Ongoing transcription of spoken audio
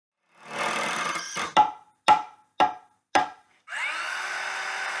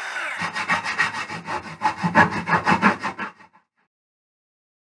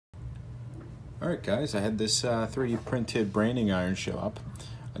Alright guys, I had this 3D printed branding iron show up.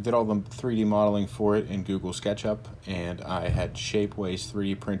 I did all the 3D modeling for it in Google SketchUp, and I had Shapeways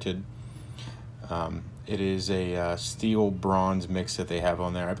 3D printed. It is a steel bronze mix that they have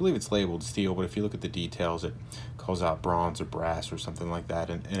on there. I believe it's labeled steel, but if you look at the details it calls out bronze or brass or something like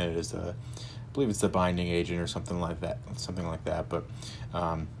that, and it is I believe it's the binding agent or something like that. But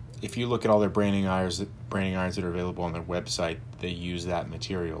if you look at all their branding irons that are available on their website, they use that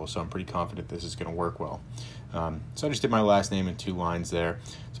material, so I'm pretty confident this is going to work well. So I just did my last name in 2 lines there.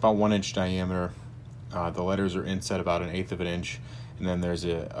 It's about 1 inch diameter. The letters are inset about 1/8 of an inch, and then there's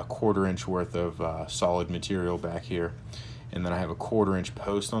a 1/4 inch worth of solid material back here, and then I have a 1/4 inch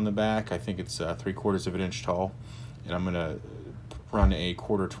post on the back. I think it's 3/4 of an inch tall, and I'm going to run a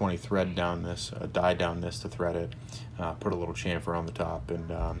 1/4 20 thread down this, die down this to thread it, put a little chamfer on the top,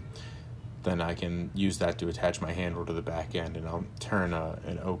 and then I can use that to attach my handle to the back end, and I'll turn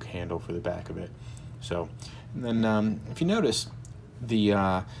an oak handle for the back of it. So, and then if you notice,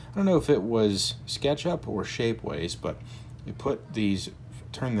 I don't know if it was SketchUp or Shapeways, but you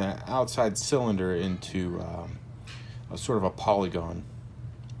turn the outside cylinder into a sort of a polygon.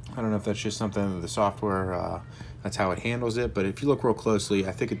 I don't know if that's just something that the software, that's how it handles it, but if you look real closely,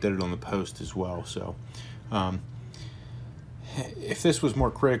 I think it did it on the post as well. So if this was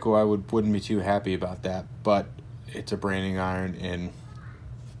more critical, I wouldn't be too happy about that, but it's a branding iron, and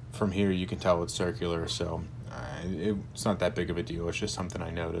from here you can tell it's circular, so it's not that big of a deal. It's just something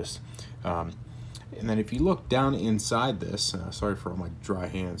I noticed. And then if you look down inside this, sorry for all my dry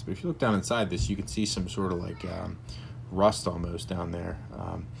hands, but if you look down inside this, you can see some sort of like rust almost down there.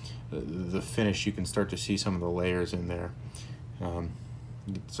 The finish, you can start to see some of the layers in there.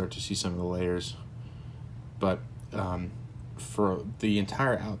 You can start to see some of the layers, but for the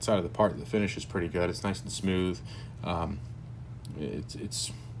entire outside of the part, the finish is pretty good. It's nice and smooth.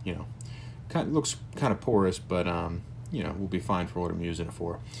 It's you know, looks kind of porous, but you know, we'll be fine for what I'm using it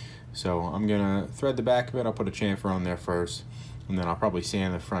for. So I'm gonna thread the back of it. I'll put a chamfer on there first, and then I'll probably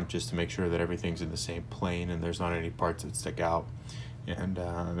sand the front just to make sure that everything's in the same plane and there's not any parts that stick out. And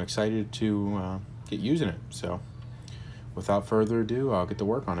I'm excited to get using it. So without further ado, I'll get to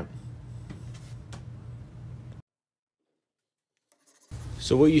work on it.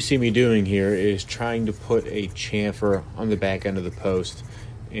 So what you see me doing here is trying to put a chamfer on the back end of the post.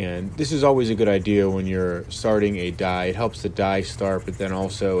 And this is always a good idea when you're starting a die. It helps the die start, but then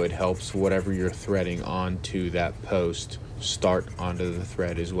also it helps whatever you're threading onto that post start onto the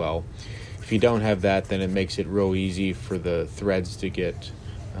thread as well. If you don't have that, then it makes it real easy for the threads to get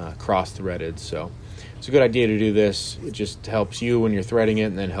cross-threaded. So it's a good idea to do this. It just helps you when you're threading it,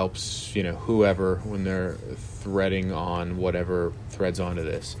 and then helps, you know, whoever when they're threading on whatever threads onto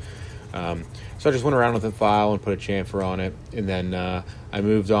this. So I just went around with the file and put a chamfer on it, and then I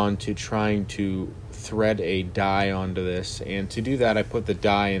moved on to trying to thread a die onto this. And to do that, I put the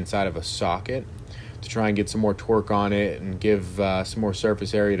die inside of a socket to try and get some more torque on it and give some more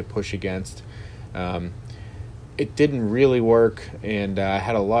surface area to push against. It didn't really work, and I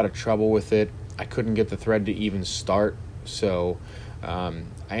had a lot of trouble with it. I couldn't get the thread to even start, so I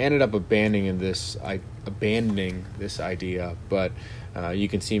ended up abandoning this idea, but you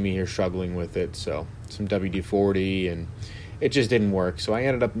can see me here struggling with it. So some WD-40, and it just didn't work. So I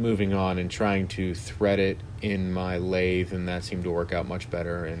ended up moving on and trying to thread it in my lathe, and that seemed to work out much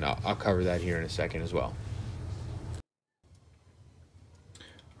better, and I'll cover that here in a second as well.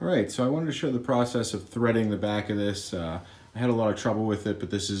 All right, so I wanted to show the process of threading the back of this. I had a lot of trouble with it, but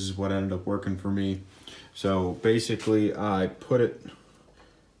this is what ended up working for me. So basically I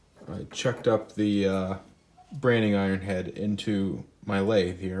chucked up the branding iron head into my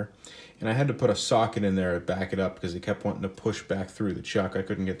lathe here, and I had to put a socket in there to back it up because it kept wanting to push back through the chuck. I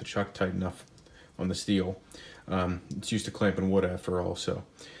couldn't get the chuck tight enough on the steel. It's used to clamping wood after all, so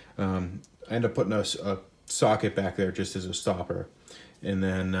I ended up putting a socket back there just as a stopper, and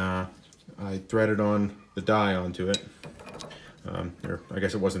then I threaded on the die onto it. Or I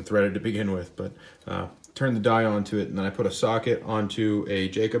guess it wasn't threaded to begin with, but turned the die onto it, and then I put a socket onto a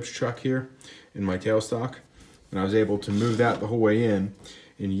Jacob's chuck here in my tailstock, and I was able to move that the whole way in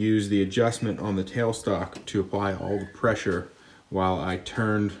and use the adjustment on the tailstock to apply all the pressure while I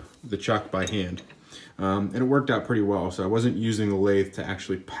turned the chuck by hand. And it worked out pretty well. So I wasn't using the lathe to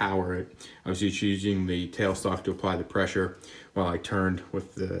actually power it. I was just using the tailstock to apply the pressure while I turned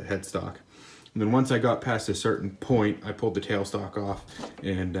with the headstock. And then once I got past a certain point, I pulled the tailstock off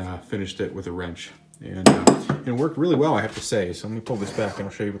and finished it with a wrench. And it worked really well, I have to say. So let me pull this back and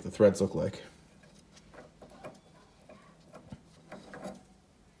I'll show you what the threads look like.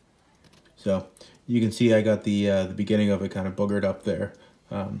 So you can see I got the beginning of it kind of boogered up there.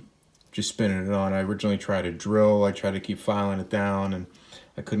 just spinning it on. I originally tried to drill, I tried to keep filing it down, and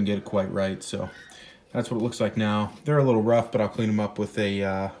I couldn't get it quite right, so that's what it looks like now. They're a little rough, but I'll clean them up with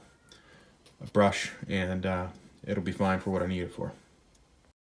a brush, and it'll be fine for what I need it for.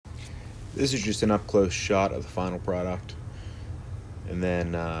 This is just an up-close shot of the final product. And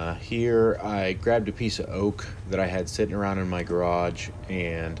then here I grabbed a piece of oak that I had sitting around in my garage,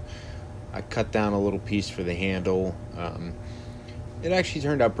 and I cut down a little piece for the handle. It actually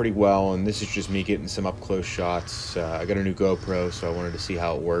turned out pretty well, and this is just me getting some up-close shots. I got a new GoPro, so I wanted to see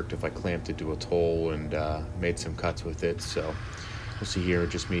how it worked if I clamped it to a toll and made some cuts with it. So you'll see here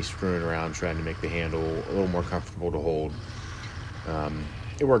just me screwing around trying to make the handle a little more comfortable to hold.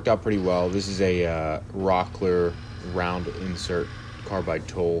 It worked out pretty well. This is a Rockler round insert carbide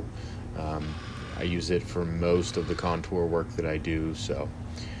tool. I use it for most of the contour work that I do, so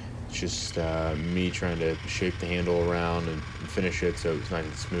it's just me trying to shape the handle around and finish it so it's nice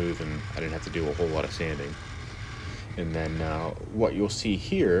and smooth, and I didn't have to do a whole lot of sanding. And then what you'll see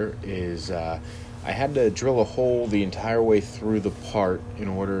here is I had to drill a hole the entire way through the part in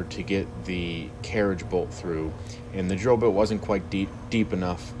order to get the carriage bolt through, and the drill bit wasn't quite deep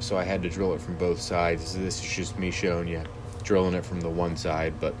enough, so I had to drill it from both sides. This is just me showing you drilling it from the one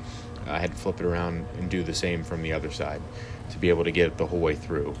side, but I had to flip it around and do the same from the other side to be able to get it the whole way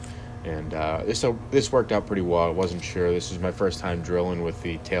through. And this worked out pretty well. I wasn't sure. This was my first time drilling with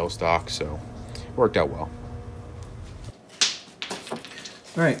the tailstock, so it worked out well.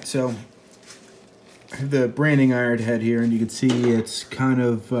 All right, so I have the branding iron head here, and you can see it's kind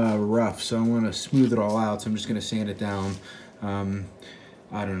of rough, so I want to smooth it all out, so I'm just going to sand it down.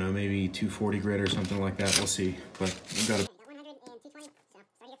 I don't know, maybe 240 grit or something like that. We'll see. But I've got to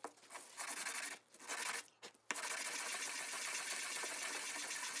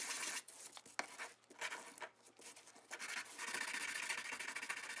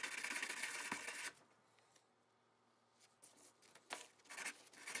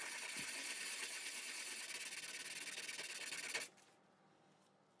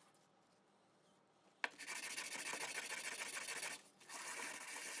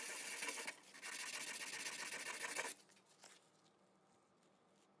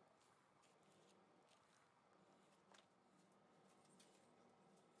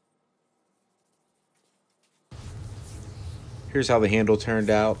Here's how the handle turned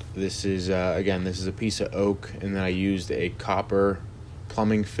out. This is, again, this is a piece of oak, and then I used a copper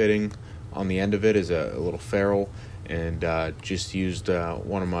plumbing fitting on the end of it as a little ferrule, and just used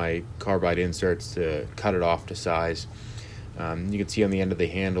one of my carbide inserts to cut it off to size. You can see on the end of the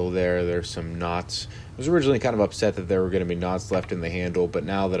handle there's some knots. I was originally kind of upset that there were going to be knots left in the handle, but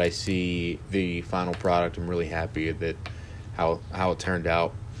now that I see the final product, I'm really happy that how it turned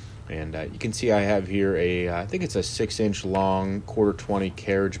out. And you can see I have here I think it's a 6-inch long 1/4-20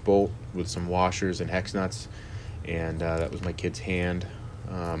 carriage bolt with some washers and hex nuts, and that was my kid's hand.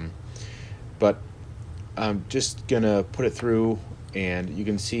 But I'm just gonna put it through, and you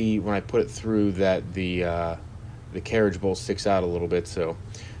can see when I put it through that the carriage bolt sticks out a little bit. So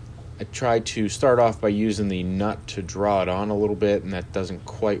I tried to start off by using the nut to draw it on a little bit, and that doesn't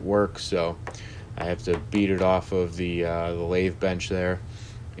quite work. So I have to beat it off of the lathe bench there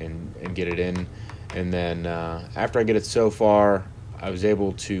and get it in. And then after I get it so far, I was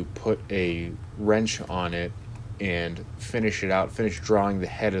able to put a wrench on it and finish drawing the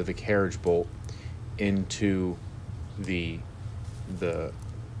head of the carriage bolt into the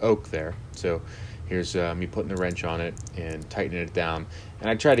oak there. So here's me putting the wrench on it and tightening it down. And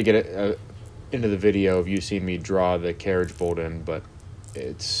I tried to get it into the video of you seeing me draw the carriage bolt in, but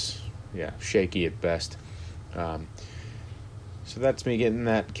it's shaky at best. So that's me getting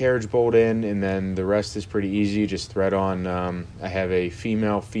that carriage bolt in, and then the rest is pretty easy. Just thread on. I have a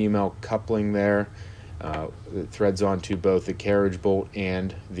female coupling there that threads onto both the carriage bolt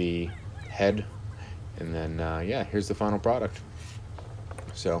and the head, and then here's the final product.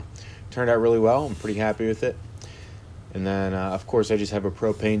 So turned out really well. I'm pretty happy with it. And then of course I just have a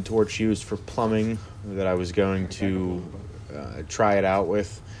propane torch used for plumbing that I was going to try it out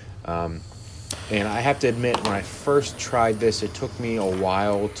with. And I have to admit, when I first tried this, it took me a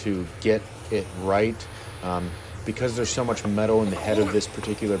while to get it right. Because there's so much metal in the head of this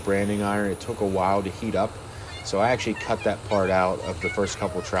particular branding iron, it took a while to heat up. So I actually cut that part out of the first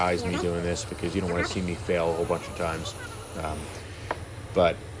couple tries me doing this, because you don't want to see me fail a whole bunch of times.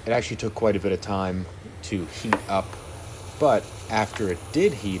 But it actually took quite a bit of time to heat up. But after it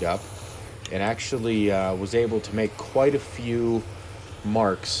did heat up, it actually was able to make quite a few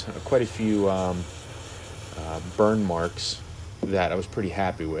marks, quite a few burn marks that I was pretty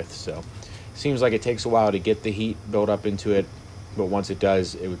happy with. So seems like it takes a while to get the heat built up into it, but once it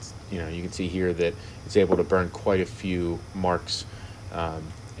does, it would, you can see here that it's able to burn quite a few marks,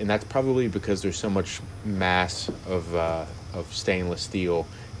 and that's probably because there's so much mass of stainless steel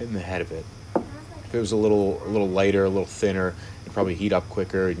in the head of it. If it was a little lighter, a little thinner, it'd probably heat up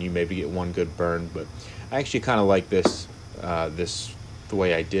quicker, and you maybe get one good burn. But I actually kind of like this the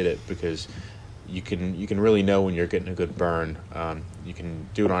way I did it, because you can really know when you're getting a good burn. You can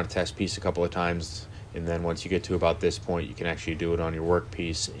do it on a test piece a couple of times, and then once you get to about this point, you can actually do it on your work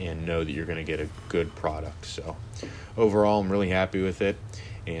piece and know that you're going to get a good product. So overall, I'm really happy with it,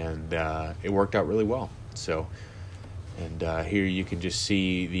 and it worked out really well. So, and here you can just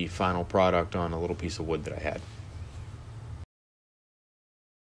see the final product on a little piece of wood that I had.